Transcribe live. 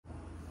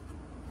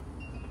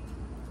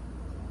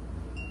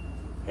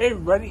Hey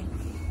everybody,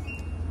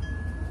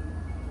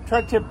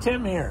 Tri-Tip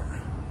Tim here,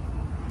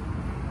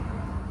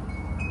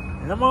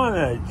 and I'm on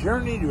a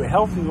journey to a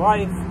healthy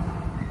life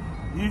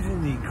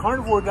using the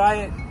carnivore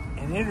diet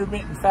and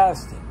intermittent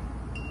fasting.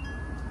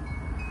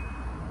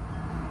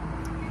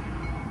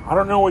 I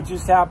don't know what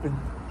just happened.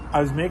 I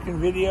was making a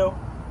video.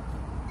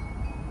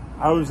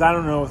 I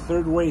don't know, a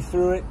third way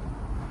through it,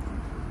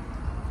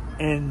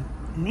 and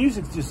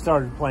music just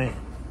started playing.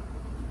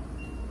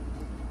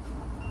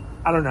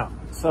 I don't know.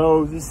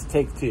 So this is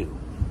take two.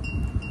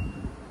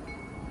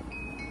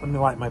 Let me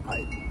light my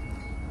pipe.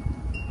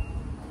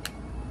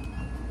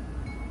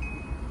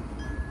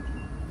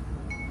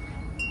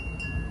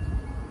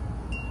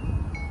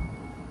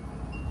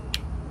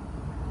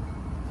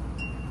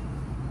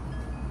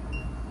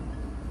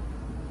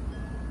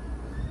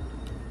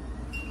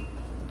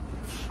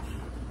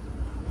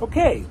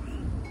 Okay.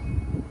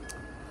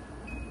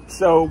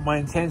 So my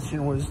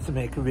intention was to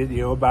make a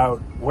video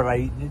about what I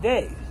eat in a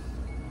day.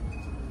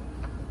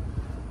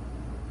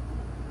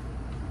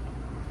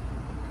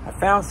 I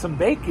found some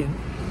bacon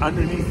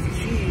underneath the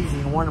cheese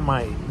in one of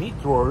my meat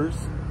drawers,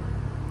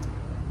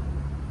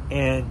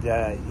 and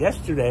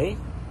yesterday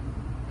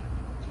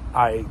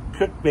I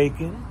cooked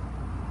bacon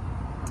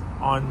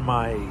on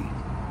my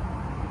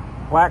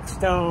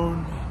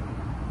Blackstone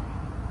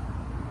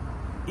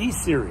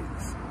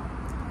E-Series.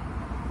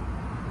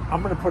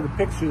 I'm going to put a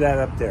picture of that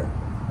up there.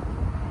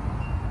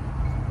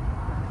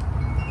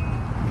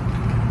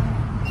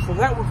 So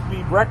that would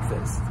be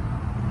breakfast.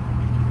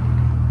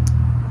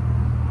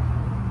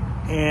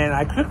 And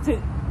I cooked it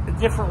a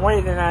different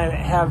way than I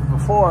have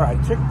before. I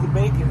took the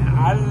bacon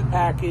out of the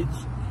package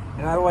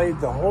and I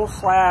laid the whole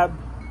slab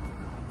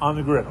on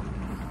the griddle.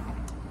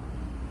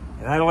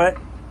 And I let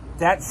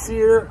that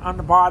sear on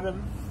the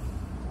bottom,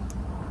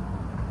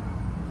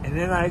 and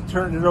then I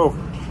turned it over.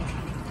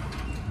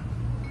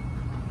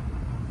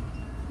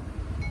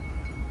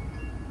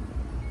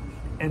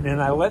 And then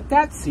I let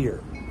that sear.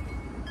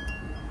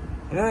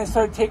 And then I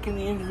started taking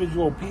the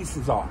individual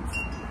pieces off,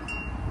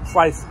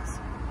 slices.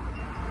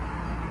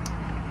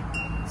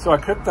 So I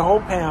cooked the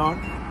whole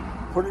pound,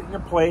 put it in a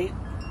plate,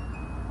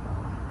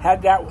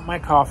 had that with my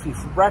coffee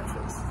for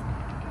breakfast.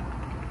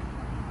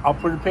 I'll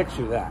put a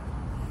picture of that.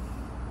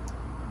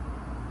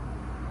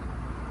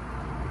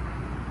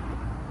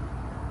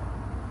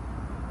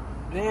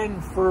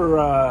 Then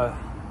for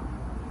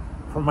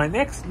my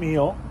next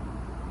meal,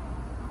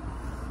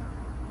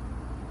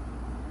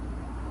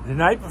 the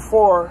night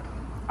before,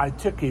 I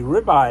took a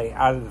ribeye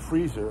out of the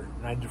freezer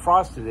and I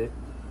defrosted it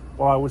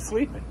while I was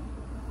sleeping.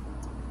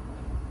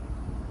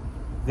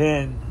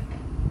 Then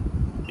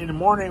in the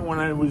morning when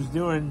I was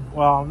doing,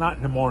 well, not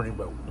in the morning,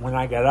 but when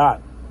I got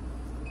up,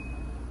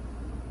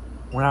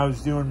 when I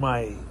was doing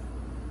my,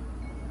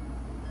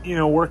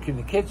 work in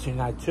the kitchen,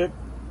 I took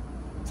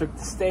the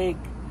steak,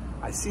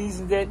 I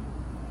seasoned it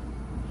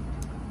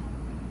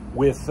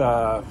with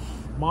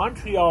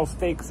Montreal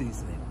steak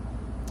seasoning.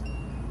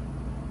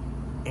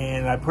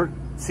 And I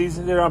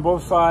seasoned it on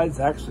both sides,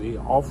 actually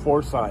all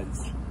four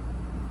sides.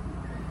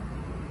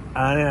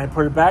 And then I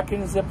put it back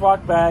in a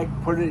Ziploc bag,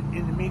 put it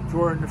in the meat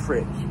drawer in the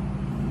fridge.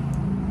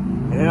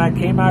 And then I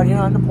came out here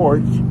on the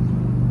porch.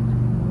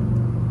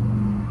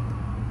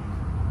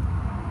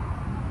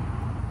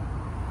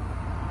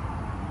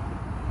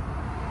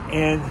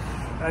 And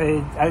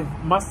I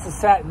must have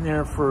sat in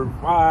there for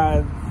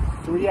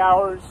 3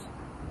 hours.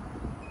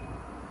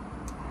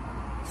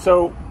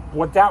 So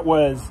what that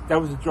was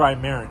a dry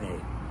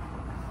marinade.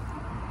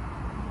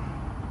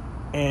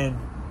 And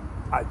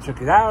I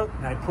took it out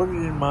and I put it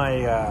in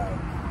my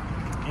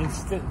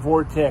Instant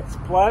Vortex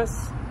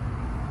Plus,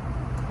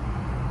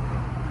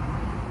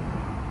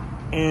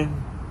 and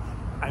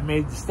I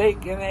made the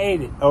steak and I ate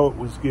it. Oh, it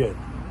was good.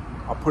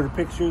 I'll put a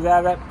picture of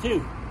that up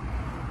too.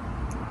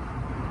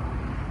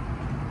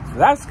 So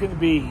that's going to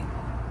be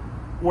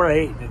what I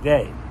ate in a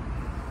day.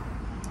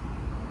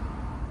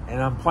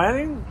 And I'm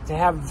planning to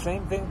have the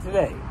same thing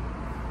today.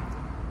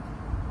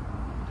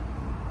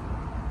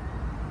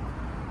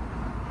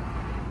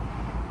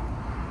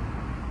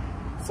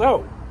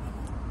 So,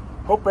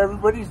 hope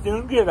everybody's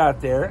doing good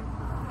out there.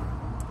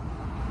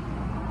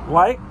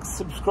 Like,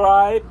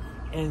 subscribe,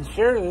 and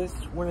share this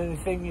when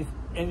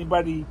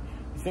anybody you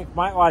think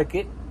might like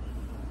it.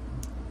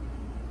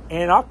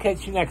 And I'll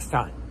catch you next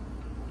time.